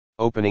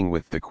Opening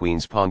with the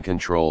queen's pawn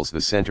controls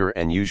the center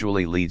and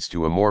usually leads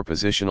to a more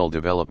positional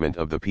development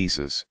of the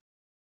pieces.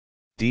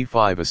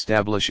 d5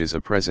 establishes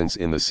a presence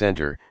in the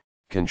center,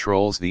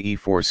 controls the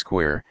e4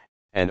 square,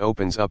 and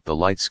opens up the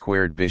light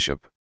squared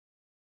bishop.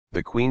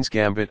 The queen's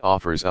gambit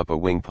offers up a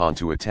wing pawn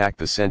to attack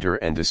the center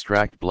and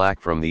distract black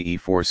from the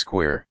e4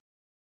 square.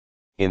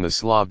 In the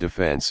Slav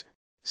defense,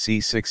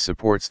 c6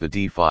 supports the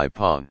d5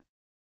 pawn.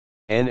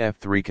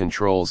 Nf3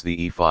 controls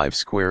the e5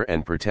 square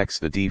and protects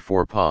the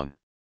d4 pawn.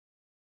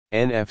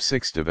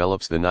 Nf6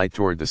 develops the knight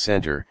toward the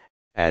center,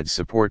 adds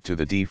support to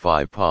the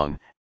d5 pawn,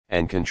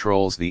 and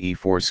controls the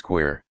e4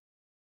 square.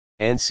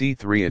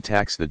 Nc3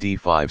 attacks the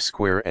d5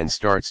 square and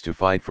starts to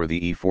fight for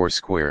the e4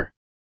 square.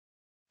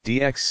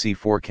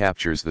 Dxc4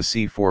 captures the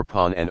c4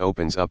 pawn and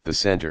opens up the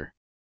center.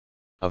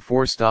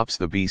 A4 stops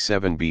the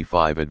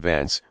b7-b5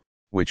 advance,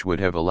 which would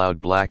have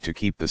allowed black to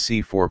keep the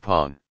c4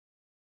 pawn.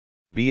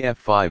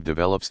 Bf5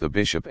 develops the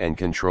bishop and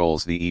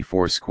controls the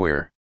e4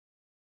 square.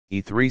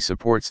 E3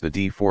 supports the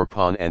d4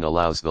 pawn and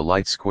allows the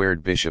light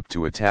squared bishop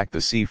to attack the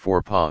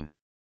c4 pawn.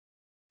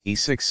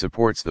 E6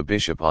 supports the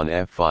bishop on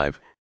f5,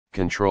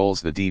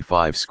 controls the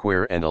d5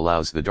 square and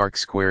allows the dark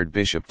squared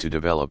bishop to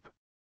develop.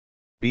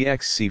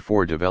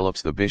 Bxc4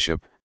 develops the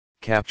bishop,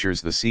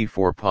 captures the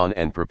c4 pawn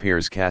and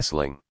prepares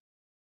castling.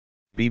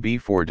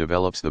 Bb4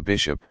 develops the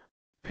bishop,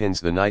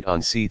 pins the knight on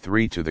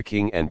c3 to the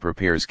king and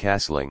prepares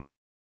castling.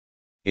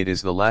 It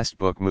is the last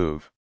book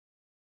move.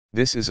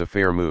 This is a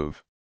fair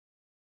move.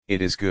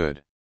 It is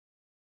good.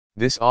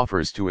 This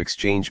offers to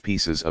exchange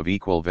pieces of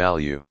equal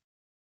value.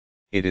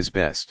 It is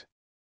best.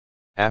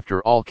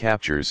 After all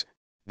captures,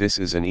 this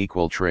is an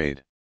equal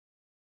trade.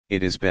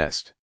 It is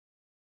best.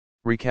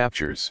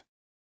 Recaptures.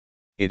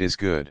 It is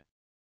good.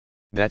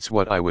 That's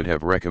what I would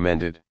have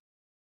recommended.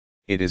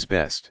 It is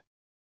best.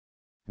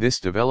 This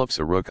develops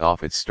a rook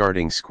off its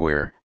starting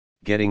square,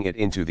 getting it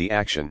into the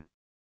action.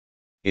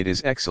 It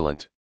is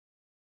excellent.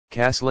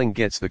 Castling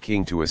gets the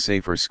king to a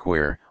safer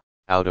square,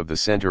 out of the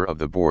center of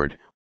the board,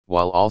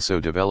 while also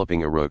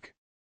developing a rook.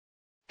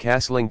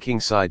 Castling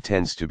kingside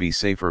tends to be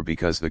safer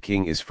because the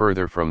king is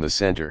further from the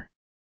center.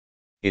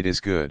 It is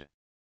good.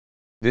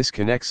 This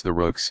connects the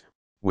rooks,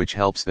 which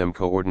helps them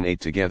coordinate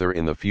together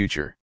in the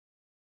future.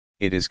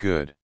 It is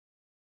good.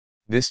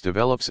 This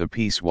develops a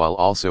piece while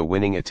also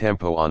winning a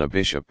tempo on a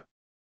bishop.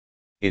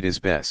 It is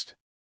best.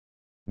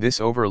 This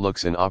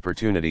overlooks an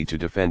opportunity to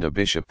defend a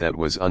bishop that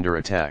was under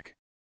attack.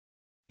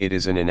 It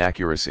is an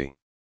inaccuracy.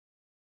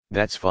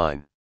 That's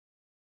fine.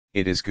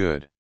 It is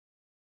good.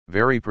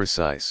 Very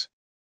precise.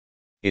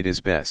 It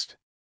is best.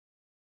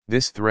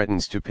 This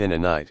threatens to pin a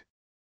knight.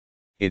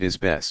 It is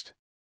best.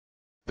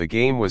 The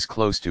game was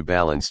close to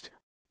balanced,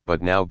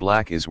 but now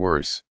black is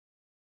worse.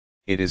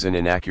 It is an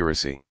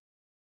inaccuracy.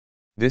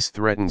 This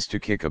threatens to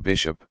kick a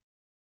bishop.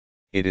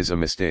 It is a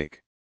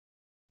mistake.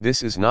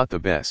 This is not the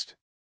best.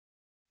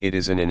 It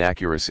is an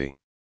inaccuracy.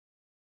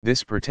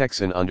 This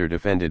protects an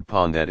underdefended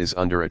pawn that is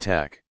under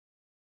attack.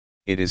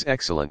 It is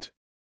excellent.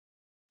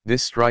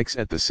 This strikes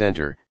at the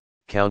center,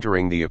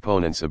 countering the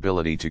opponent's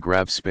ability to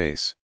grab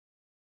space.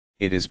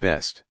 It is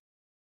best.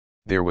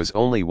 There was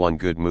only one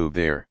good move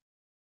there.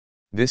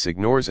 This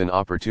ignores an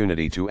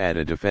opportunity to add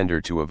a defender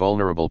to a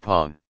vulnerable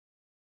pawn.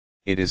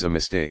 It is a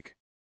mistake.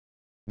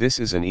 This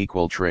is an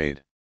equal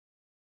trade.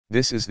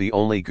 This is the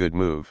only good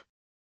move.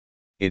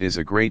 It is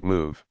a great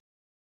move.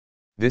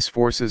 This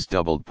forces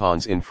doubled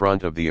pawns in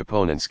front of the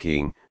opponent's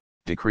king,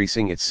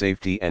 decreasing its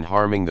safety and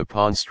harming the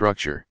pawn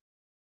structure.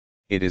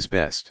 It is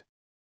best.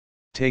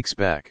 Takes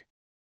back.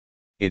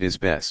 It is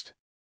best.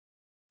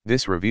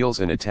 This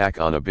reveals an attack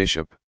on a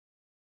bishop.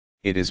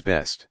 It is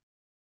best.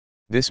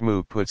 This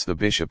move puts the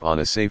bishop on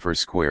a safer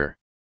square.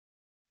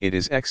 It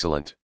is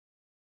excellent.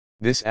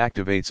 This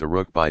activates a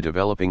rook by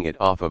developing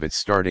it off of its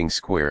starting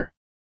square.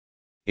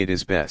 It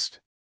is best.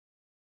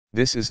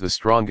 This is the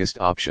strongest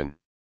option.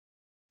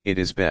 It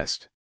is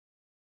best.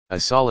 A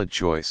solid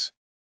choice.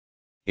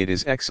 It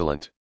is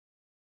excellent.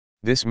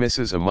 This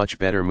misses a much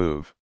better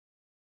move.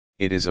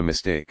 It is a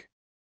mistake.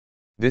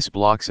 This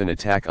blocks an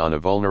attack on a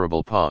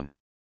vulnerable pawn.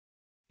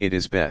 It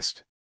is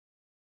best.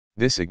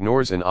 This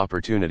ignores an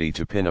opportunity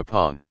to pin a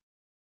pawn.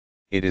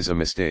 It is a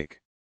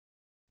mistake.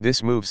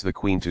 This moves the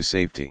queen to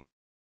safety.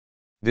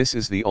 This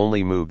is the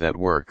only move that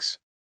works.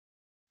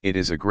 It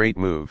is a great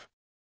move.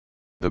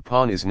 The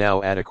pawn is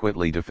now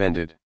adequately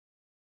defended.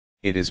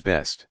 It is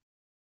best.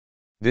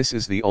 This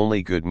is the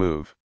only good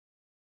move.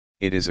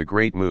 It is a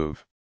great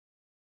move.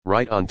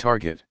 Right on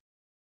target.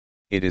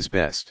 It is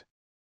best.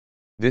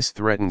 This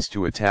threatens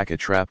to attack a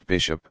trapped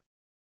bishop.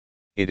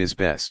 It is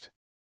best.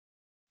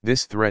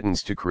 This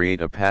threatens to create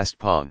a passed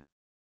pawn.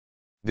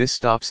 This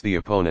stops the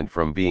opponent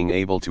from being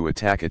able to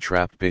attack a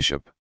trapped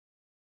bishop.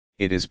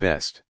 It is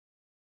best.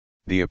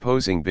 The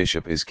opposing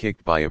bishop is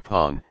kicked by a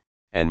pawn,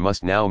 and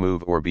must now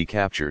move or be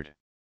captured.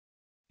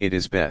 It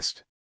is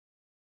best.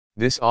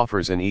 This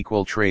offers an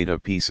equal trade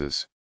of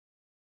pieces.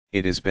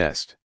 It is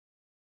best.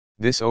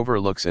 This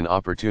overlooks an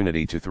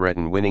opportunity to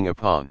threaten winning a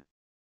pawn.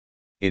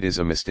 It is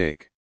a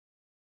mistake.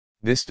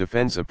 This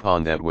defends a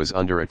pawn that was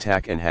under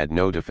attack and had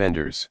no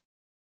defenders.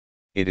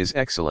 It is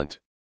excellent.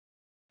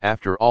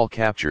 After all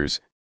captures,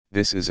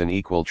 this is an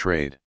equal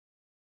trade.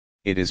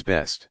 It is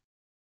best.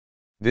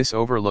 This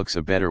overlooks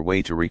a better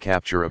way to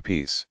recapture a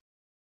piece.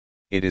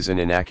 It is an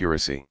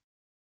inaccuracy.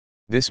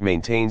 This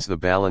maintains the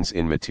balance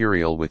in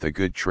material with a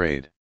good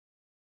trade.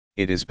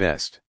 It is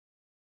best.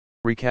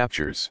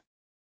 Recaptures.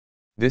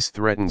 This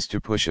threatens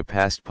to push a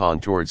passed pawn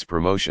towards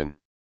promotion.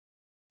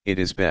 It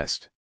is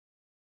best.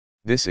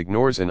 This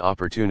ignores an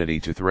opportunity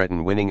to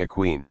threaten winning a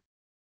queen.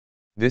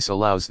 This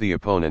allows the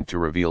opponent to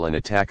reveal an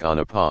attack on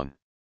a pawn.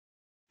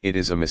 It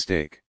is a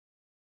mistake.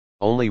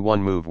 Only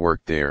one move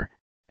worked there,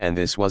 and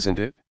this wasn't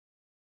it?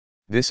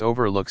 This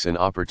overlooks an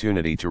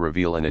opportunity to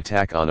reveal an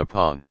attack on a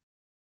pawn.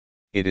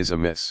 It is a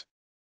miss.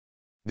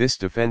 This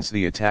defends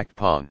the attacked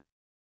pawn.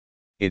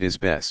 It is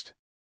best.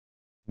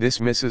 This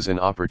misses an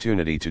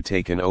opportunity to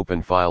take an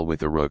open file with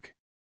the rook.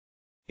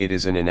 It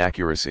is an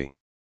inaccuracy.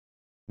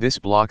 This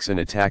blocks an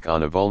attack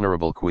on a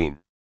vulnerable queen.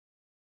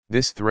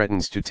 This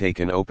threatens to take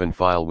an open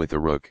file with the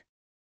rook.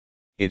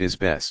 It is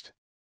best.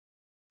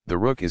 The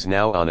rook is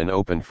now on an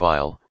open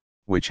file,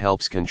 which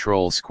helps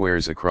control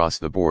squares across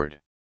the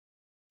board.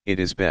 It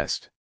is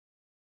best.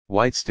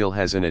 White still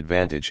has an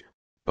advantage,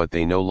 but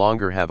they no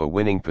longer have a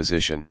winning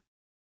position.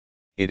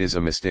 It is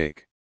a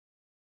mistake.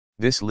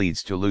 This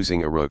leads to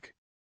losing a rook.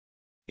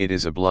 It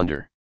is a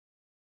blunder.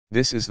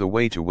 This is the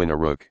way to win a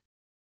rook.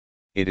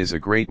 It is a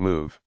great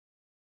move.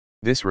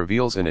 This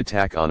reveals an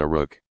attack on a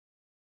rook.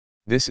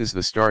 This is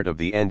the start of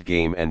the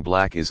endgame and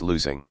black is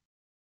losing.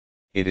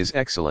 It is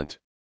excellent.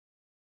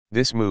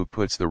 This move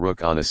puts the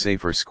rook on a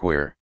safer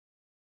square.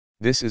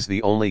 This is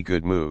the only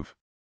good move.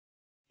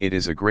 It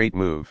is a great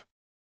move.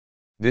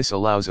 This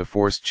allows a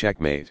forced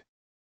checkmate.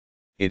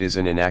 It is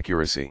an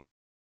inaccuracy.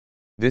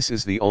 This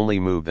is the only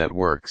move that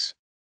works.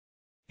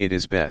 It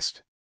is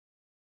best.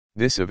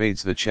 This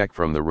evades the check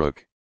from the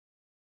rook.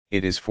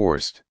 It is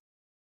forced.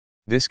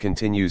 This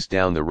continues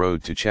down the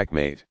road to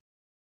checkmate.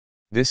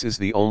 This is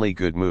the only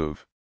good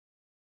move.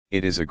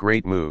 It is a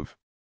great move.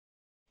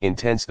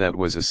 Intense. That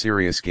was a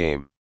serious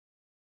game.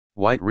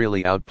 White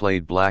really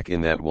outplayed black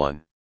in that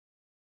one.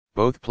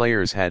 Both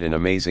players had an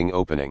amazing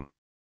opening.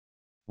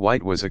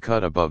 White was a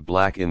cut above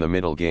black in the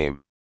middle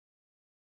game.